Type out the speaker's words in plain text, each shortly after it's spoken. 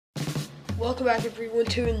Welcome back everyone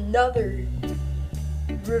to another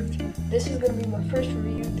review. This is going to be my first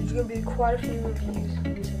review. There's going to be quite a few reviews.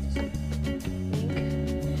 Let me set this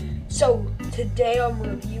link. So today I'm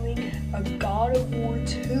reviewing a God of War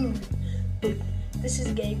 2. This is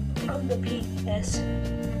a game from the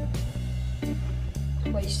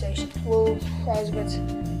PlayStation. Well, I was about to say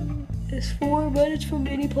PS4, but it's from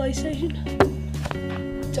any PlayStation.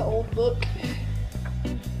 It's an old book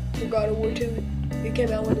for God of War 2. It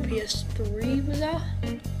came out when the PS3 was out,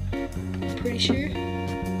 pretty sure.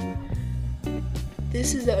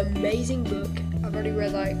 This is an amazing book. I've already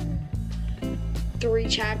read like 3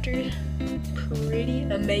 chapters. Pretty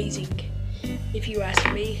amazing, if you ask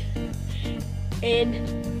me. And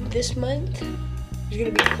this month, there's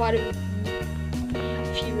going to be quite a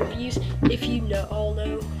few reviews. If you all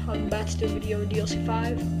know, I'm about to do a video on DLC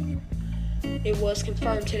 5. It was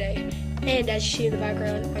confirmed today. And as you see in the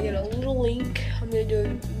background, I got a little link. I'm going to do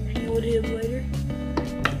a review on him later.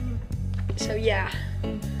 So yeah,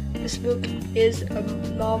 this book is a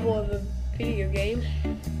novel of a video game.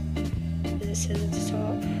 As it says at the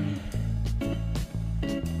top.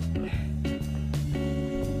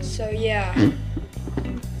 So yeah,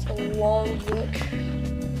 it's a long book.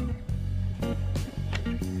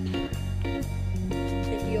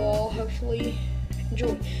 And you'll all hopefully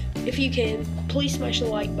enjoy. If you can, please smash the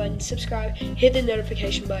like button, subscribe, hit the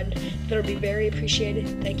notification button. That'll be very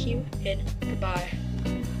appreciated. Thank you, and goodbye.